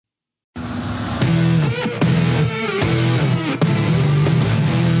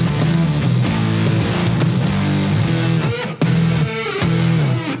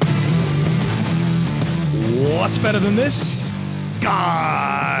better than this?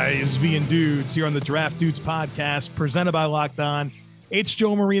 Guys being dudes here on the Draft Dudes podcast presented by Locked On. It's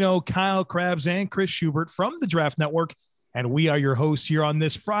Joe Marino, Kyle Krabs, and Chris Schubert from the Draft Network, and we are your hosts here on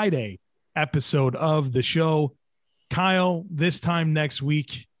this Friday episode of the show. Kyle, this time next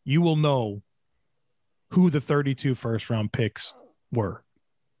week, you will know who the 32 first-round picks were.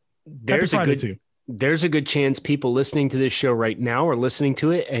 There's a good chance people listening to this show right now are listening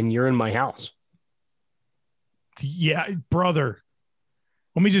to it, and you're in my house. Yeah, brother.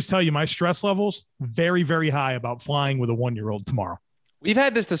 Let me just tell you, my stress levels very, very high about flying with a 1-year-old tomorrow. We've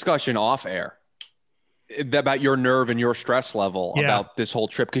had this discussion off air about your nerve and your stress level about this whole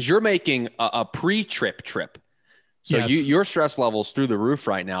trip, because you're making a pre-trip trip. So yes. Your stress level's through the roof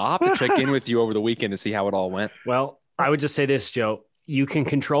right now. I'll have to check in with you over the weekend to see how it all went. Well, I would just say this, Joe. You can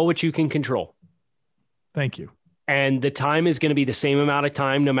control what you can control. Thank you. And the time is going to be the same amount of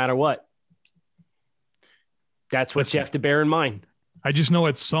time no matter what. That's what you have to bear in mind. I just know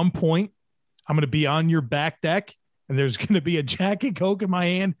at some point I'm going to be on your back deck and there's going to be a Jack and Coke in my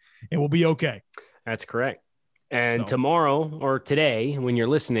hand and we'll be okay. That's correct. And tomorrow or today, when you're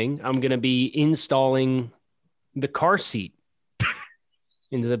listening, I'm going to be installing the car seat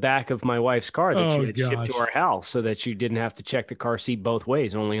into the back of my wife's car that she had shipped to our house so that you didn't have to check the car seat both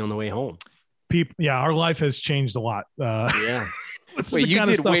ways, only on the way home. Our life has changed a lot. Yeah. Wait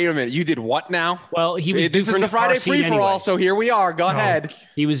a minute. You did what now? Well, he was. This is the Friday free for all, so here we are. Go ahead.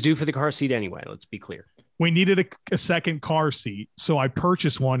 He was due for the car seat anyway. Let's be clear. We needed a second car seat, so I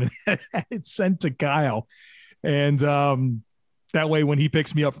purchased one and had it sent to Kyle. And that way, when he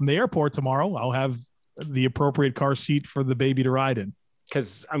picks me up from the airport tomorrow, I'll have the appropriate car seat for the baby to ride in.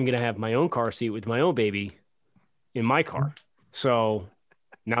 Because I'm going to have my own car seat with my own baby in my car. So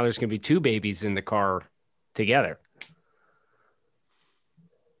now there's going to be two babies in the car together.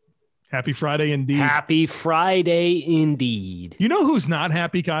 Happy Friday indeed. Happy Friday indeed. You know who's not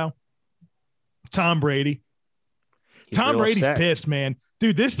happy, Kyle? Tom Brady. Tom Brady's pissed, man.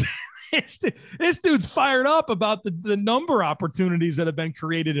 Dude, this dude's fired up about the number opportunities that have been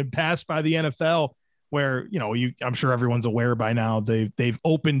created and passed by the NFL, where, I'm sure everyone's aware by now, they've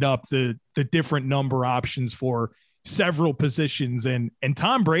opened up the different number options for several positions. And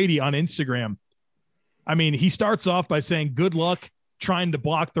Tom Brady on Instagram, I mean, he starts off by saying, good luck trying to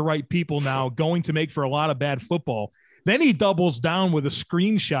block the right people now, going to make for a lot of bad football. Then he doubles down with a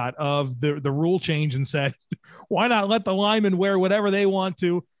screenshot of the rule change and said, why not let the linemen wear whatever they want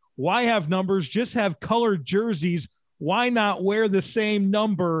to? Why have numbers? Just have colored jerseys. Why not wear the same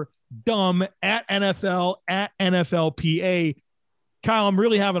number? Dumb at NFL, at NFLPA. Kyle, I'm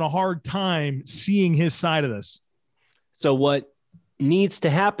really having a hard time seeing his side of this. So what needs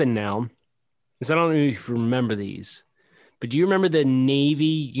to happen now is, I don't know if you remember these, but do you remember the Navy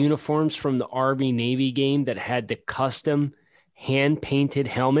uniforms from the Army Navy game that had the custom hand-painted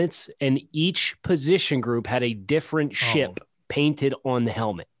helmets, and each position group had a different ship painted on the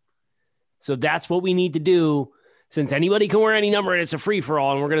helmet? So that's what we need to do, since anybody can wear any number and it's a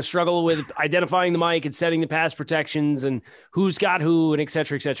free-for-all, and we're going to struggle with identifying the mic and setting the pass protections and who's got who and et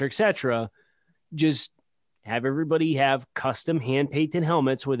cetera, et cetera, et cetera. Just have everybody have custom hand-painted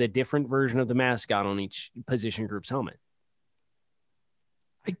helmets with a different version of the mascot on each position group's helmet.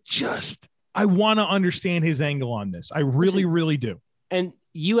 I want to understand his angle on this. I really, really do. And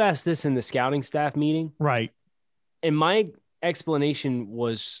you asked this in the scouting staff meeting. Right. And my explanation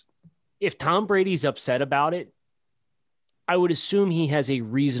was, if Tom Brady's upset about it, I would assume he has a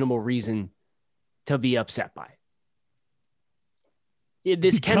reasonable reason to be upset by it.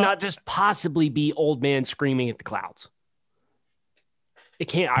 This cannot just possibly be old man screaming at the clouds. It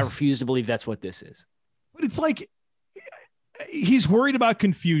can't. I refuse to believe that's what this is. But it's like, he's worried about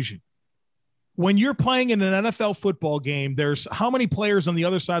confusion. When you're playing in an NFL football game, there's how many players on the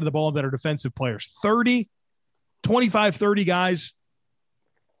other side of the ball that are defensive players? 30, 25, 30 guys.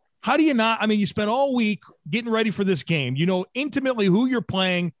 How do you not? I mean, you spent all week getting ready for this game. You know intimately who you're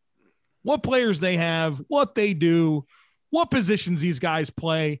playing, what players they have, what they do, what positions these guys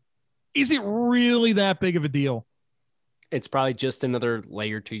play. Is it really that big of a deal? It's probably just another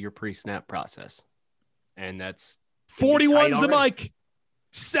layer to your pre-snap process. And that's 41's the mic.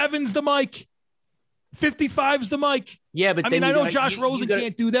 7's the mic. 55's the mic. Yeah, but I mean, I know Josh Rosen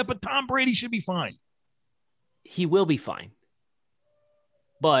can't do that, but Tom Brady should be fine. He will be fine.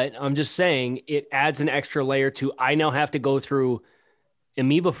 But I'm just saying it adds an extra layer to, I now have to go through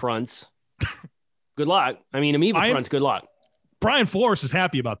amoeba fronts. Good luck. I mean, amoeba fronts, good luck. Brian Flores is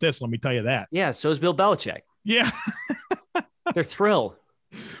happy about this, let me tell you that. Yeah, so is Bill Belichick. Yeah. They're thrilled.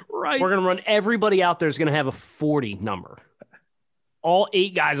 Right. We're going to run everybody out there is going to have a 40 number. All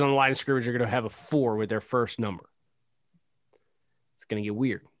 8 guys on the line of scrimmage are going to have a 4 with their first number. It's going to get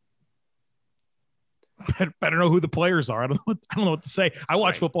weird. Better know who the players are. I don't know what to say. I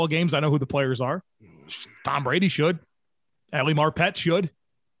watch football games. I know who the players are. Tom Brady should. Ellie Marpet should.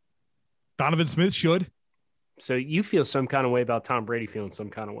 Donovan Smith should. So you feel some kind of way about Tom Brady feeling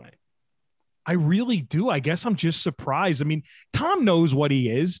some kind of way. I really do. I guess I'm just surprised. I mean, Tom knows what he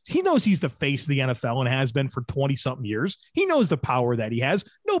is. He knows he's the face of the NFL and has been for 20-something years. He knows the power that he has.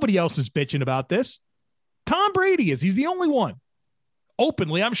 Nobody else is bitching about this. Tom Brady is. He's the only one.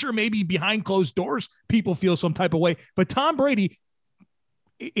 Openly, I'm sure maybe behind closed doors, people feel some type of way. But Tom Brady,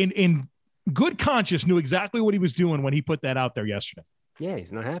 in good conscience, knew exactly what he was doing when he put that out there yesterday. Yeah,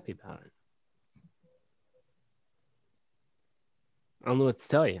 he's not happy about it. I don't know what to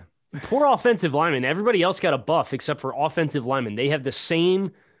tell you. Poor offensive lineman. Everybody else got a buff except for offensive linemen. They have the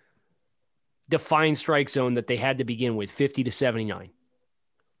same defined strike zone that they had to begin with, 50 to 79.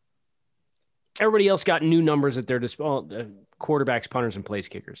 Everybody else got new numbers at their disposal. Quarterbacks, punters, and place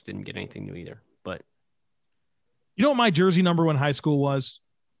kickers didn't get anything new either. But you know what my jersey number in high school was?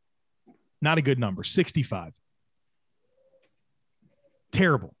 Not a good number, 65.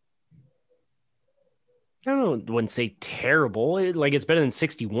 Terrible. I wouldn't say terrible. It's better than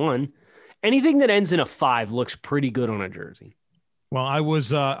 61. Anything that ends in a 5 looks pretty good on a jersey. Well, I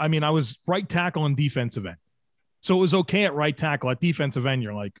was right tackle and defensive end. So it was okay at right tackle. At defensive end,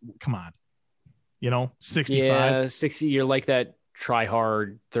 you're like, come on. 65. Yeah, 60. You're like that try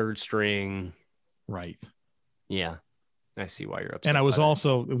hard third string. Right. Yeah. I see why you're upset. And I was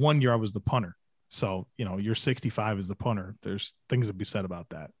also, one year I was the punter. So, you're 65 as the punter. There's things to be said about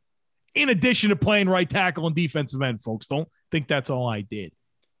that. In addition to playing right tackle and defensive end, folks, don't think that's all I did.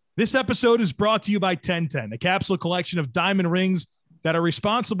 This episode is brought to you by 1010, a capsule collection of diamond rings that are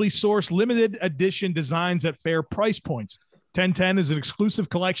responsibly sourced limited edition designs at fair price points. 1010 is an exclusive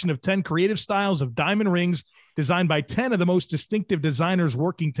collection of 10 creative styles of diamond rings designed by 10 of the most distinctive designers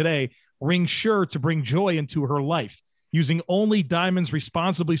working today, rings sure to bring joy into her life. Using only diamonds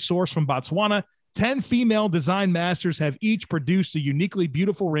responsibly sourced from Botswana, 10 female design masters have each produced a uniquely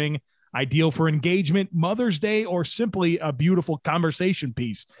beautiful ring, ideal for engagement, Mother's Day, or simply a beautiful conversation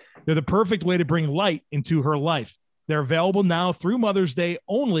piece. They're the perfect way to bring light into her life. They're available now through Mother's Day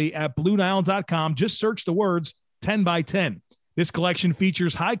only at BlueNile.com. Just search the words 10 by 10. This collection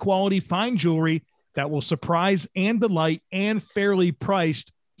features high-quality, fine jewelry that will surprise and delight and fairly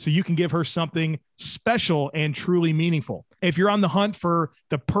priced so you can give her something special and truly meaningful. If you're on the hunt for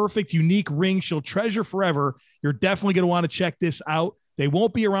the perfect, unique ring she'll treasure forever, you're definitely going to want to check this out. They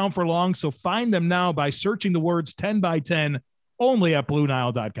won't be around for long, so find them now by searching the words 10 by 10 only at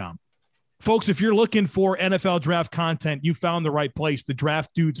BlueNile.com. Folks, if you're looking for NFL draft content, you found the right place, the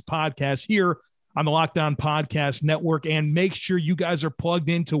Draft Dudes podcast here on the Locked On Podcast Network. And make sure you guys are plugged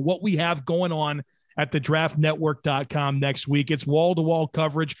into what we have going on at thedraftnetwork.com next week. It's wall-to-wall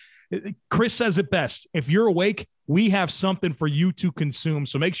coverage. Chris says it best. If you're awake, we have something for you to consume.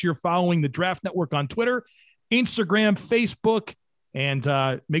 So make sure you're following the Draft Network on Twitter, Instagram, Facebook, and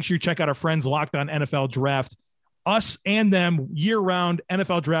make sure you check out our friends Locked On NFL Draft. Us and them year-round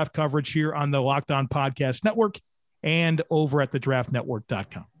NFL draft coverage here on the Locked On Podcast Network and over at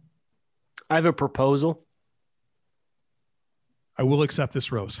thedraftnetwork.com. I have a proposal. I will accept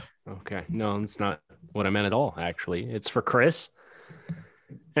this rose. Okay. No, it's not what I meant at all, actually. It's for Chris.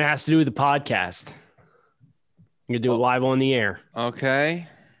 It has to do with the podcast. You're going to do it live on the air. Okay.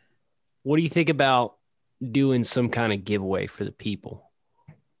 What do you think about doing some kind of giveaway for the people?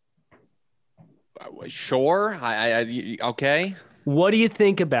 Sure. Okay. What do you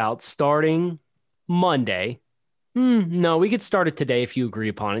think about starting Monday? No, we could start it today if you agree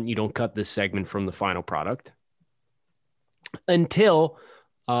upon it. You don't cut this segment from the final product until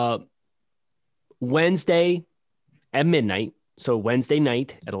Wednesday at midnight. So Wednesday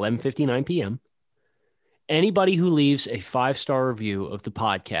night at 11:59 p.m. Anybody who leaves a 5-star review of the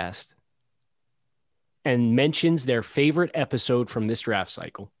podcast and mentions their favorite episode from this draft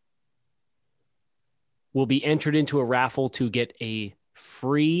cycle will be entered into a raffle to get a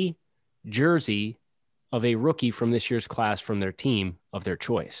free jersey of a rookie from this year's class from their team of their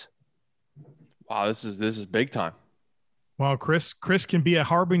choice. Wow, this is big time. Well, Chris can be a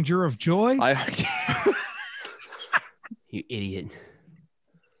harbinger of joy. You idiot.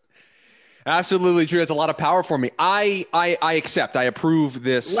 Absolutely true. That's a lot of power for me. I accept. I approve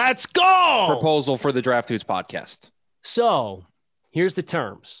this. Let's go. Proposal for the Draft Dudes podcast. So here's the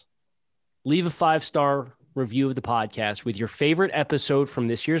terms. Leave a 5-star review of the podcast with your favorite episode from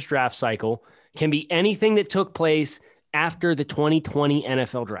this year's draft cycle. Can be anything that took place after the 2020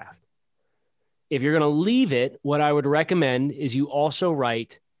 NFL draft. If you're going to leave it, what I would recommend is you also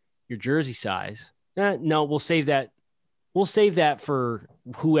write your jersey size. No, we'll save that we'll save that for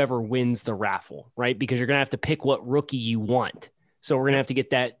whoever wins the raffle, right? Because you're going to have to pick what rookie you want. So we're going to have to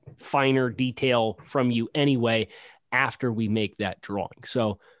get that finer detail from you anyway after we make that drawing.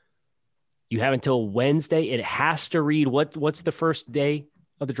 So you have until Wednesday. It has to read what's the first day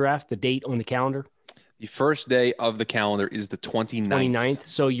of the draft, the date on the calendar? The first day of the calendar is the 29th.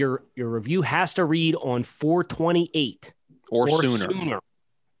 So your review has to read on 4/28 or sooner.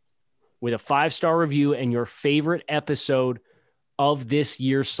 With a 5-star review and your favorite episode of this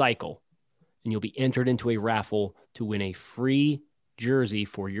year's cycle. And you'll be entered into a raffle to win a free jersey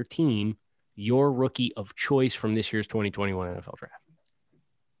for your team, your rookie of choice from this year's 2021 NFL Draft.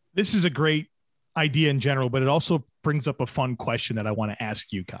 This is a great idea in general, but it also brings up a fun question that I want to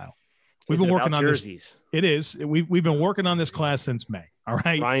ask you, Kyle. We've been working on jerseys. It is. We've been working on this class since May. All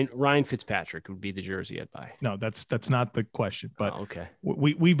right. Ryan Fitzpatrick would be the jersey I'd buy. No, that's not the question. But okay.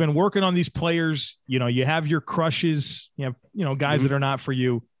 We've been working on these players. You know, you have your crushes. You have guys that are not for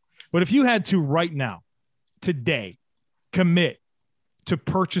you. But if you had to right now, today, commit to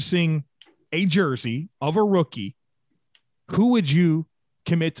purchasing a jersey of a rookie, who would you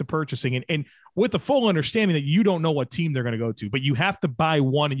commit to purchasing? And with the full understanding that you don't know what team they're going to go to, but you have to buy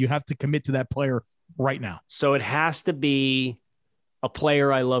one and you have to commit to that player right now. So it has to be a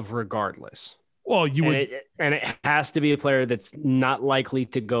player I love regardless. Well, and it has to be a player that's not likely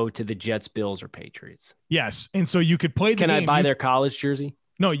to go to the Jets, Bills, or Patriots. Yes. And so you could play the game. Can I buy their college jersey?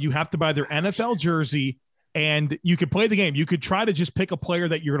 No, you have to buy their NFL jersey, and you could play the game. You could try to just pick a player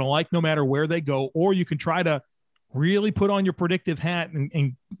that you're going to like no matter where they go, or you can try to really put on your predictive hat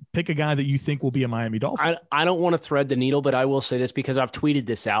and pick a guy that you think will be a Miami Dolphin. I don't want to thread the needle, but I will say this because I've tweeted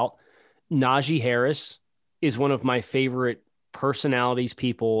this out. Najee Harris is one of my favorite personalities,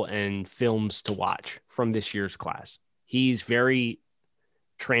 people, and films to watch from this year's class. He's very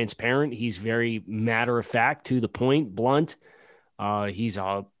transparent. He's very matter of fact, to the point, blunt. He's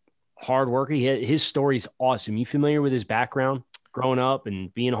a hard worker. His story's awesome. You familiar with his background growing up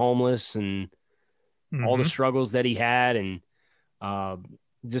and being homeless and all the struggles that he had, and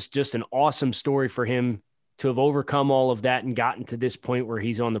just an awesome story for him to have overcome all of that and gotten to this point where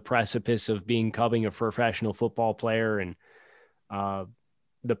he's on the precipice of becoming a professional football player, and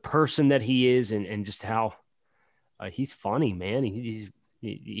the person that he is, and just how he's funny, man. You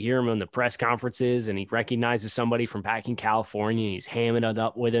hear him on the press conferences, and he recognizes somebody from back in California. And he's hamming it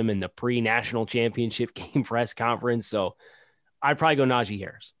up with him in the pre-national championship game press conference. So I'd probably go Najee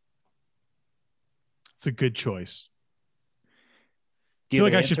Harris. It's a good choice. Do you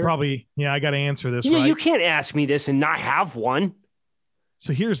feel like I should probably, I got to answer this. Yeah, right? You can't ask me this and not have one.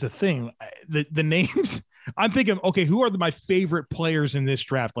 So here's the thing. The names, I'm thinking, okay, who are my favorite players in this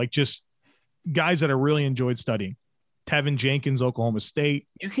draft? Like just guys that I really enjoyed studying. Tevin Jenkins, Oklahoma State.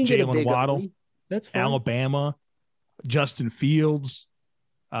 You can get Jalen Waddle. That's fine. Alabama. Justin Fields.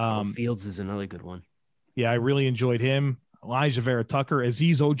 Fields is another good one. Yeah, I really enjoyed him. Elijah Vera Tucker,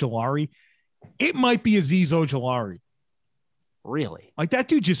 Azeez Ojulari. It might be Azeez Ojulari. Really? Like that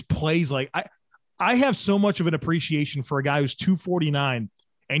dude just plays like I have so much of an appreciation for a guy who's 249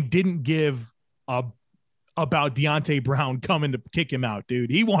 and didn't give about Deontay Brown coming to kick him out, dude.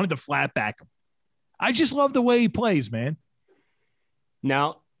 He wanted to flat back him. I just love the way he plays, man.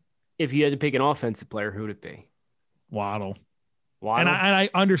 Now, if you had to pick an offensive player, who would it be? Waddle. And I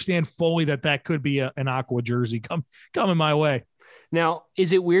understand fully that could be an Aqua jersey coming my way. Now,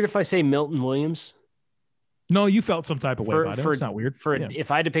 is it weird if I say Milton Williams? No, you felt some type of way about it. It's not weird.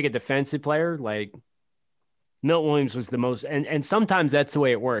 If I had to pick a defensive player, like Milton Williams was the most, and sometimes that's the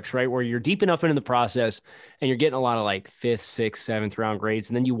way it works, right? Where you're deep enough into the process and you're getting a lot of like 5th, 6th, 7th round grades.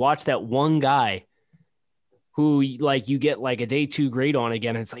 And then you watch that one guy who like you get like a day 2 grade on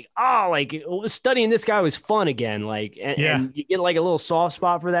again. And it's like, oh, like studying this guy was fun again. Like, and you get like a little soft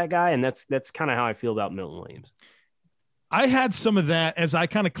spot for that guy. And that's kind of how I feel about Milton Williams. I had some of that as I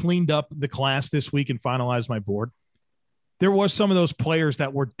kind of cleaned up the class this week and finalized my board. There was some of those players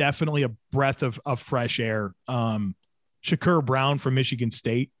that were definitely a breath of fresh air. Shakur Brown from Michigan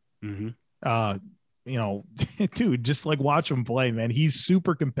State. Mm-hmm. Dude, just like watch him play, man. He's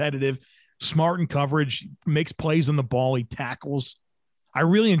super competitive, smart in coverage, makes plays on the ball. He tackles. I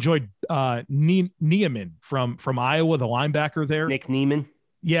really enjoyed Niemann from Iowa, the linebacker there. Nick Niemann.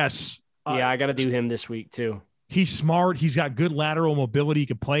 Yes. Yeah, I got to do him this week too. He's smart. He's got good lateral mobility. He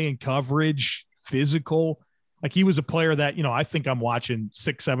can play in coverage, physical. Like he was a player that, I think I'm watching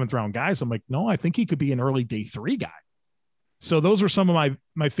 6th, 7th round guys. I'm like, no, I think he could be an early day 3 guy. So those are some of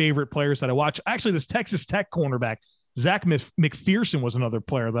my favorite players that I watch. Actually, this Texas Tech cornerback, Zach McPherson, was another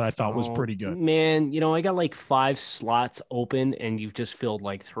player that I thought was pretty good. Man, I got like 5 slots open and you've just filled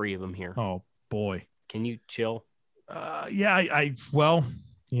like 3 of them here. Oh boy. Can you chill? I'll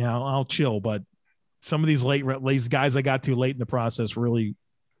chill. But some of these these guys I got to late in the process really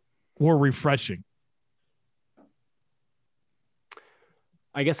were refreshing.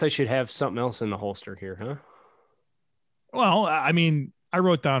 I guess I should have something else in the holster here, huh? Well, I mean, I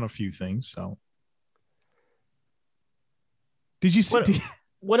wrote down a few things. So, did you see?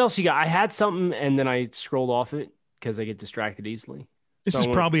 What else you got? I had something, and then I scrolled off it because I get distracted easily. This is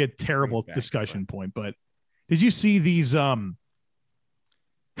probably a terrible discussion point, but did you see these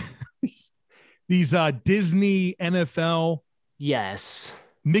these Disney NFL? Yes.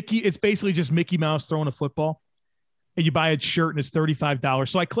 Mickey. It's basically just Mickey Mouse throwing a football. And you buy a shirt and it's $35.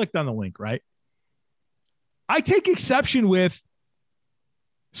 So I clicked on the link, right? I take exception with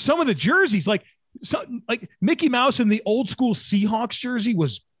some of the jerseys. Like Mickey Mouse in the old school Seahawks jersey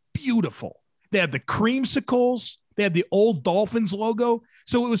was beautiful. They had the creamsicles. They had the old Dolphins logo.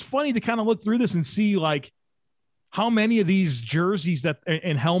 So it was funny to kind of look through this and see like how many of these jerseys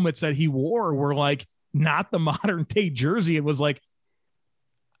and helmets that he wore were like not the modern day jersey. It was like,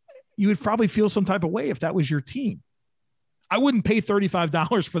 you would probably feel some type of way if that was your team. I wouldn't pay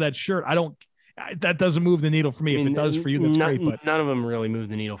 $35 for that shirt. That doesn't move the needle for me. If it does for you, that's great. But none of them really move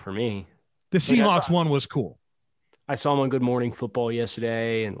the needle for me. The Seahawks one was cool. I saw them on Good Morning Football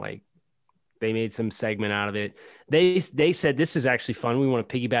yesterday, and like they made some segment out of it. They said this is actually fun. We want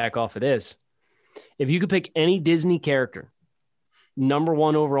to piggyback off of this. If you could pick any Disney character, number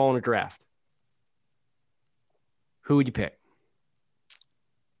 1 overall in a draft, who would you pick?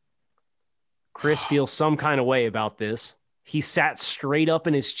 Chris feels some kind of way about this. He sat straight up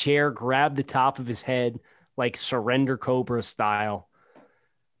in his chair, grabbed the top of his head like Surrender Cobra style,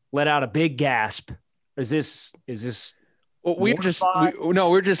 let out a big gasp. Is this? Well,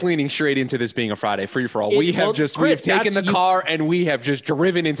 we're just leaning straight into this being a Friday free for all. We have taken the car and we have just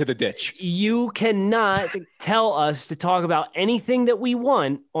driven into the ditch. You cannot tell us to talk about anything that we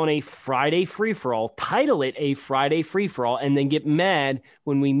want on a Friday free for all, title it a Friday free for all, and then get mad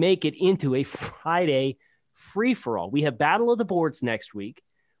when we make it into a Friday free for all. We have Battle of the Boards next week.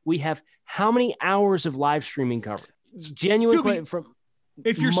 We have how many hours of live streaming coverage? Genuine from.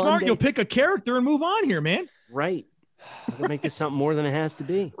 If you're smart, you'll pick a character and move on here, man. Right. We'll make this something more than it has to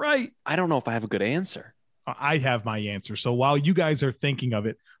be. Right. I don't know if I have a good answer. I have my answer. So while you guys are thinking of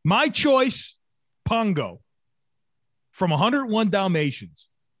it, my choice, Pongo from 101 Dalmatians.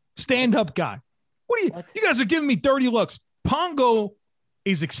 Stand-up guy. What? You guys are giving me dirty looks. Pongo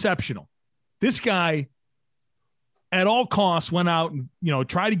is exceptional. This guy, at all costs, went out and,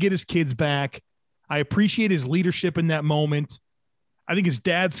 tried to get his kids back. I appreciate his leadership in that moment. I think his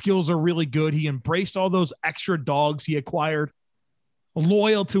dad's skills are really good. He embraced all those extra dogs he acquired,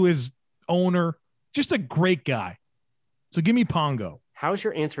 loyal to his owner, just a great guy. So give me Pongo. How is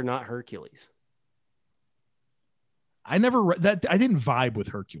your answer not Hercules? I didn't vibe with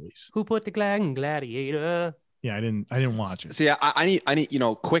Hercules. Who put the gladiator? Yeah, I didn't watch it. See, I need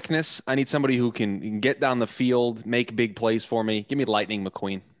quickness. I need somebody who can get down the field, make big plays for me. Give me Lightning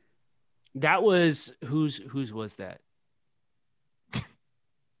McQueen. That was whose was that?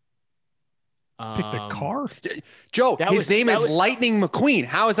 Pick the car? Joe, his name is Lightning McQueen.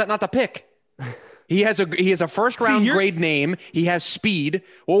 How is that not the pick? He has a first round grade name. He has speed.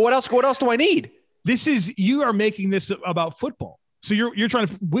 Well, what else do I need? You are making this about football. So you're trying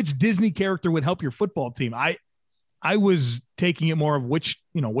to, which Disney character would help your football team? I was taking it more of which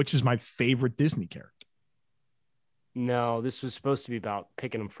is my favorite Disney character. No, this was supposed to be about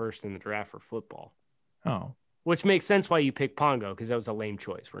picking him first in the draft for football. Oh. Which makes sense why you picked Pongo, because that was a lame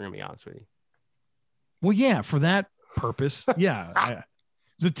choice. We're going to be honest with you. Well, yeah, for that purpose. Yeah.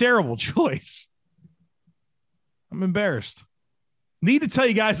 It's a terrible choice. I'm embarrassed. Need to tell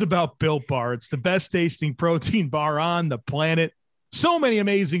you guys about Built Bar. It's the best tasting protein bar on the planet. So many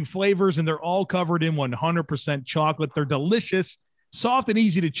amazing flavors, and they're all covered in 100% chocolate. They're delicious, soft and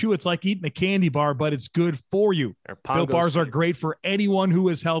easy to chew. It's like eating a candy bar, but it's good for you. Built Bars are great for anyone who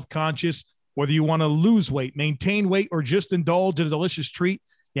is health conscious, whether you want to lose weight, maintain weight, or just indulge in a delicious treat.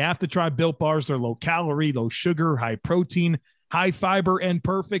 You have to try Built Bars. They're low calorie, low sugar, high protein, high fiber, and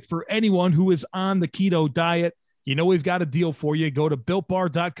perfect for anyone who is on the keto diet. We've got a deal for you. Go to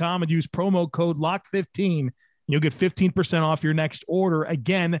BuiltBar.com and use promo code LOCK15. You'll get 15% off your next order.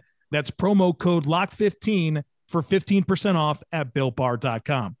 Again, that's promo code LOCK15 for 15% off at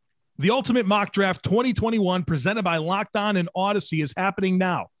BuiltBar.com. The Ultimate Mock Draft 2021 presented by Locked On and Odyssey is happening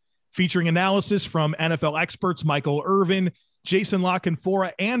now, featuring analysis from NFL experts Michael Irvin, Jason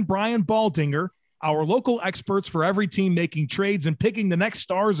LaCanfora, and Brian Baldinger, our local experts for every team making trades and picking the next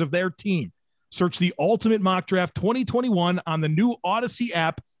stars of their team. Search the Ultimate Mock Draft 2021 on the new Odyssey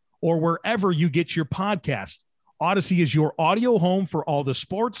app or wherever you get your podcast. Odyssey is your audio home for all the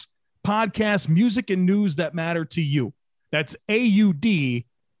sports, podcasts, music, and news that matter to you. That's AUDACY.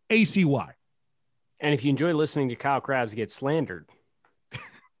 And if you enjoy listening to Kyle Krabs get slandered,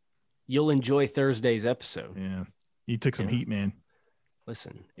 you'll enjoy Thursday's episode. Yeah, he took some heat, man.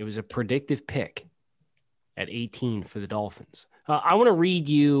 Listen, it was a predictive pick at 18 for the Dolphins. I want to read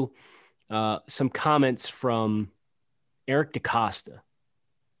you some comments from Eric DeCosta,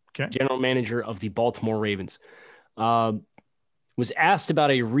 general manager of the Baltimore Ravens. Was asked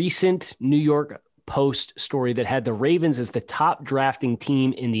about a recent New York Post story that had the Ravens as the top drafting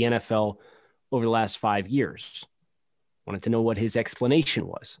team in the NFL over the last 5 years. Wanted to know what his explanation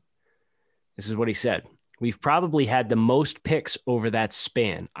was. This is what he said. We've probably had the most picks over that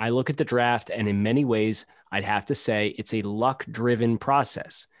span. I look at the draft, and in many ways, I'd have to say it's a luck-driven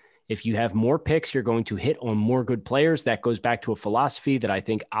process. If you have more picks, you're going to hit on more good players. That goes back to a philosophy that I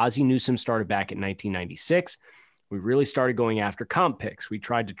think Ozzie Newsome started back in 1996. We really started going after comp picks. We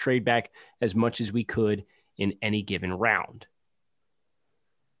tried to trade back as much as we could in any given round.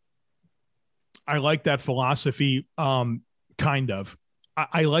 I like that philosophy, kind of.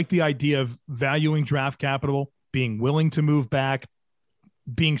 I like the idea of valuing draft capital, being willing to move back,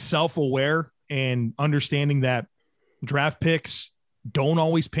 being self-aware, and understanding that draft picks don't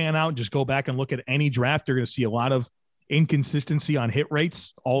always pan out. Just go back and look at any draft. You're going to see a lot of inconsistency on hit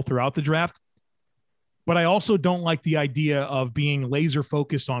rates all throughout the draft. But I also don't like the idea of being laser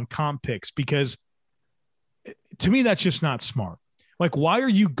focused on comp picks, because to me, that's just not smart. Like, why are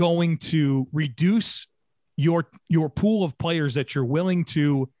you going to reduce your pool of players that you're willing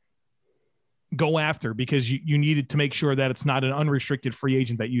to go after because you needed to make sure that it's not an unrestricted free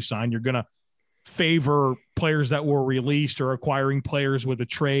agent that you sign? You're going to favor players that were released or acquiring players with a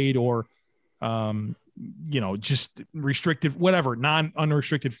trade or, just restricted, whatever,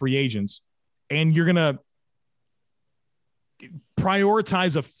 unrestricted free agents. And you're going to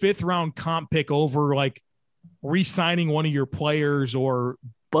prioritize a 5th round comp pick over like re-signing one of your players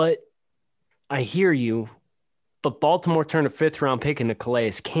But I hear you, but Baltimore turned a 5th round pick into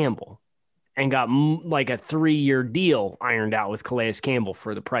Calais Campbell and got like a 3-year deal ironed out with Calais Campbell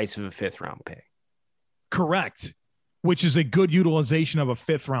for the price of a 5th round pick. Correct. Which is a good utilization of a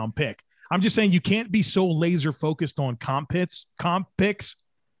 5th round pick. I'm just saying you can't be so laser focused on comp picks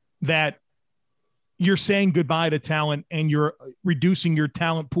that you're saying goodbye to talent and you're reducing your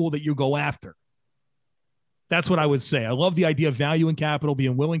talent pool that you go after. That's what I would say. I love the idea of valuing capital,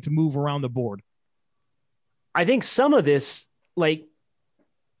 being willing to move around the board. I think some of this, like,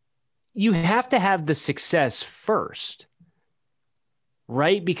 you have to have the success first,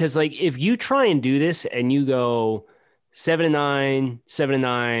 right? Because, like, if you try and do this and you go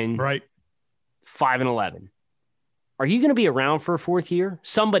 7-9, right, 5-11, are you going to be around for a 4th year?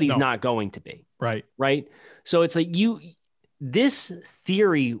 Somebody's not going to be. Right. Right. So it's like this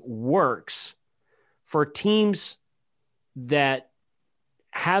theory works for teams that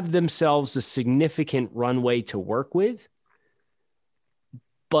have themselves a significant runway to work with,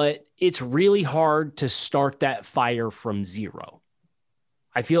 but it's really hard to start that fire from zero.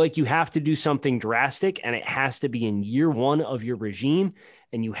 I feel like you have to do something drastic, and it has to be in year 1 of your regime,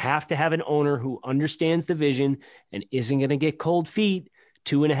 and you have to have an owner who understands the vision and isn't going to get cold feet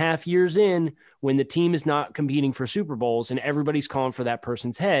 2.5 years in when the team is not competing for Super Bowls and everybody's calling for that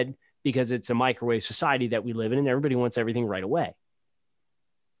person's head, because it's a microwave society that we live in and everybody wants everything right away.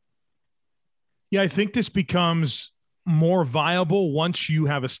 Yeah, I think this becomes more viable once you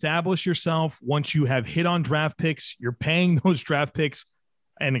have established yourself, once you have hit on draft picks, you're paying those draft picks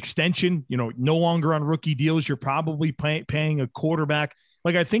an extension, no longer on rookie deals. You're probably paying a quarterback.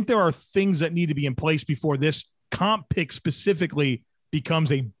 Like, I think there are things that need to be in place before this comp pick specifically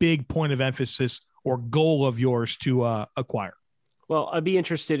becomes a big point of emphasis or goal of yours to acquire. Well, I'd be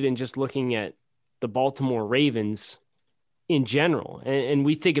interested in just looking at the Baltimore Ravens in general. And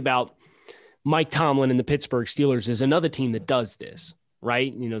we think about Mike Tomlin and the Pittsburgh Steelers as another team that does this,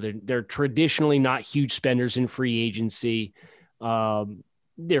 right? They're traditionally not huge spenders in free agency.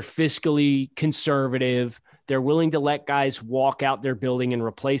 They're fiscally conservative. They're willing to let guys walk out their building and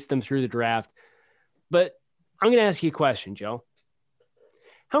replace them through the draft. But I'm going to ask you a question, Joe.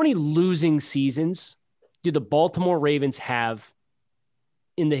 How many losing seasons do the Baltimore Ravens have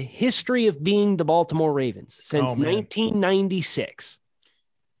in the history of being the Baltimore Ravens since 1996?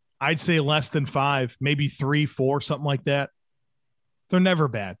 I'd say less than 5, maybe 3, 4, something like that. They're never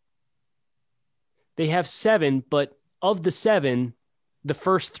bad. They have 7, but of the 7, the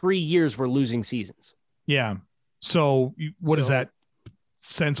first 3 years were losing seasons. Yeah. So what is that?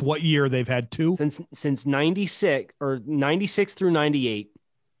 Since what year they've had 2? Since 96 or 96 through 98,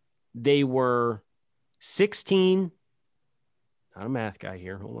 they were 16, not a math guy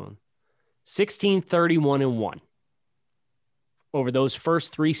here, hold on. 16, 31, and 1 over those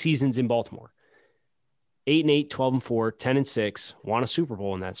first 3 seasons in Baltimore. 8-8, 12-4, 10-6, won a Super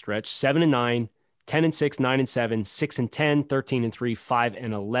Bowl in that stretch. 7-9, 10-6, 9-7, 6-10, 13-3,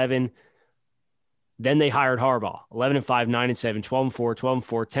 5-11. Then they hired Harbaugh. 11-5, 9-7, 12-4,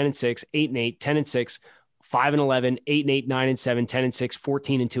 12-4, 10-6, 8-8, 10-6, 5-11, 8-8, 9-7, 10-6,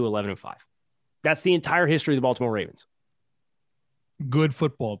 14-2, 11-5. That's the entire history of the Baltimore Ravens. Good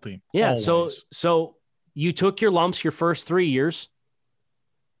football team. Yeah. Always. So you took your lumps your first 3 years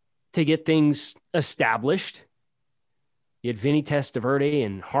to get things established. You had Vinny Testaverde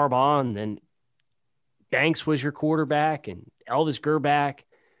and Harbaugh, and then Banks was your quarterback, and Elvis Grbac,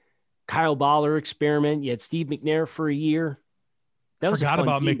 Kyle Baller experiment. You had Steve McNair for a year. That was Forgot a fun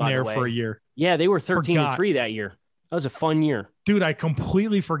about team, McNair for a year. Yeah, they were 13-3 that year. That was a fun year. Dude, I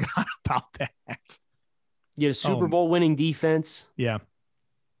completely forgot about that. You had a Super Bowl winning defense. Yeah.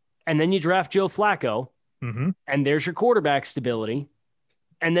 And then you draft Joe Flacco, and there's your quarterback stability.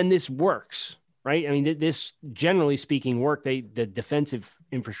 And then this works, right? I mean, this, generally speaking, worked. The defensive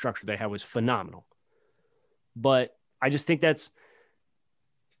infrastructure they had was phenomenal. But I just think that's,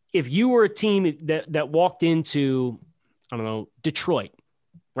 if you were a team that walked into, I don't know, Detroit,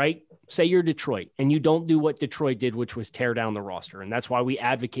 right? Say you're Detroit and you don't do what Detroit did, which was tear down the roster. And that's why we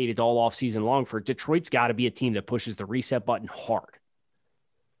advocated all offseason long for Detroit's got to be a team that pushes the reset button hard.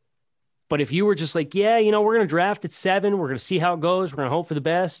 But if you were just like, yeah, we're going to draft at 7, we're going to see how it goes, we're going to hope for the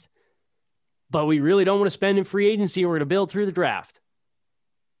best, but we really don't want to spend in free agency, we're going to build through the draft.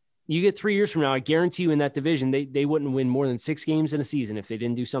 You get 3 years from now, I guarantee you in that division, they wouldn't win more than 6 games in a season if they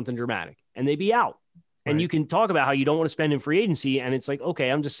didn't do something dramatic, and they'd be out. Right. And you can talk about how you don't want to spend in free agency, and it's like, okay,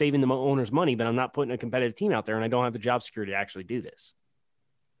 I'm just saving the owner's money, but I'm not putting a competitive team out there, and I don't have the job security to actually do this.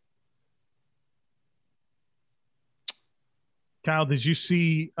 Kyle, did you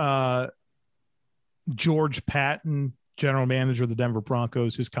see George Patton, general manager of the Denver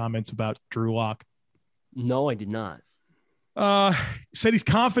Broncos, his comments about Drew Lock? No, I did not. Said he's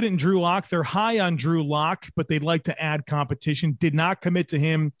confident in Drew Lock. They're high on Drew Lock, but they'd like to add competition. Did not commit to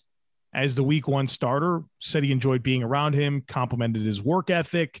him as the week 1 starter. Said he enjoyed being around him, complimented his work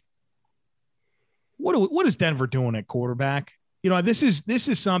ethic. What is Denver doing at quarterback? This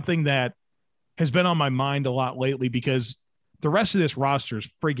is something that has been on my mind a lot lately because the rest of this roster is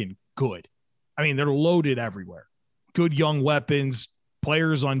friggin' good. I mean, they're loaded everywhere. Good young weapons,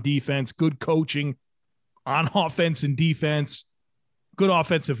 players on defense, good coaching on offense and defense, good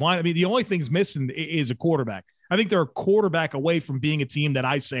offensive line. I mean, the only thing's missing is a quarterback. I think they're a quarterback away from being a team that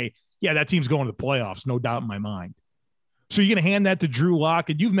I say, yeah, that team's going to the playoffs, no doubt in my mind. So you're going to hand that to Drew Lock,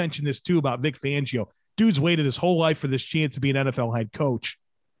 and you've mentioned this too about Vic Fangio. Dude's waited his whole life for this chance to be an NFL head coach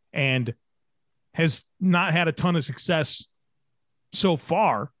and has not had a ton of success so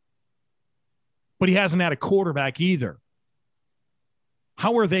far, but he hasn't had a quarterback either.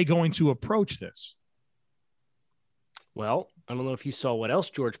 How are they going to approach this? Well, I don't know if you saw what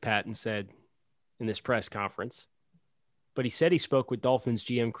else George Patton said in this press conference, but he said he spoke with Dolphins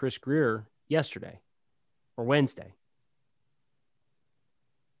GM Chris Grier yesterday or Wednesday.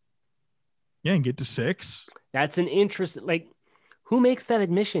 Yeah, and get to 6. That's an interesting, who makes that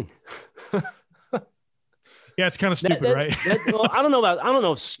admission? Yeah, it's kind of stupid, right? Well, I don't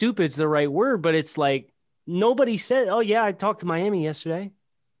know if stupid's the right word, but it's like nobody said, oh yeah, I talked to Miami yesterday.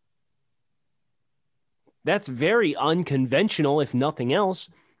 That's very unconventional, if nothing else.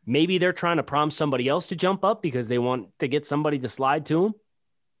 Maybe they're trying to prompt somebody else to jump up because they want to get somebody to slide to them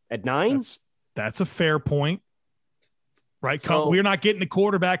at 9. That's a fair point, right? So, we're not getting the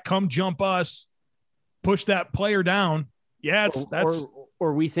quarterback. Come jump us, push that player down. Yeah,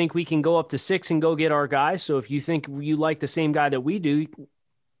 or we think we can go up to 6 and go get our guy. So if you think you like the same guy that we do,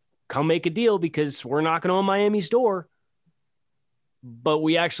 come make a deal because we're knocking on Miami's door. But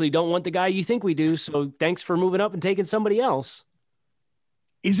we actually don't want the guy you think we do. So thanks for moving up and taking somebody else.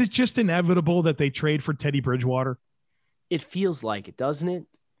 Is it just inevitable that they trade for Teddy Bridgewater? It feels like it, doesn't it?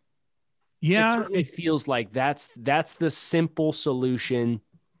 Yeah. It feels like that's the simple solution.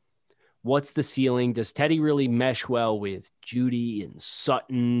 What's the ceiling? Does Teddy really mesh well with Judy and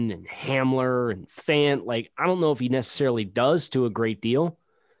Sutton and Hamler and Fant? I don't know if he necessarily does to a great deal,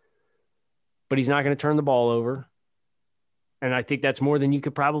 but he's not going to turn the ball over. And I think that's more than you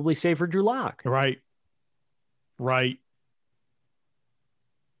could probably say for Drew Lock. Right.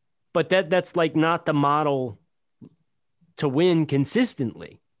 But that's not the model to win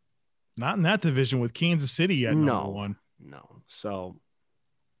consistently. Not in that division with Kansas City at number 1. No. So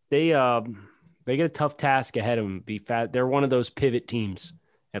they get a tough task ahead of them. They're one of those pivot teams.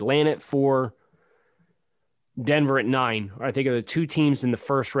 Atlanta at 4, Denver at 9. I think are the two teams in the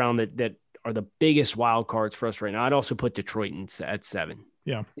first round that are the biggest wild cards for us right now. I'd also put Detroit at 7.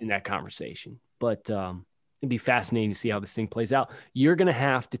 Yeah, in that conversation. But it'd be fascinating to see how this thing plays out. You're going to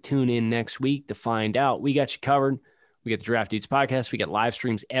have to tune in next week to find out. We got you covered. We get the Draft Dudes podcast. We get live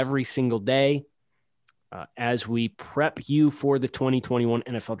streams every single day as we prep you for the 2021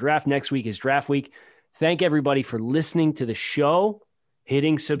 NFL Draft. Next week is Draft Week. Thank everybody for listening to the show,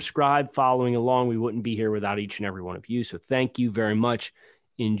 hitting subscribe, following along. We wouldn't be here without each and every one of you. So thank you very much.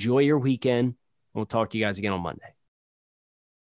 Enjoy your weekend. We'll talk to you guys again on Monday.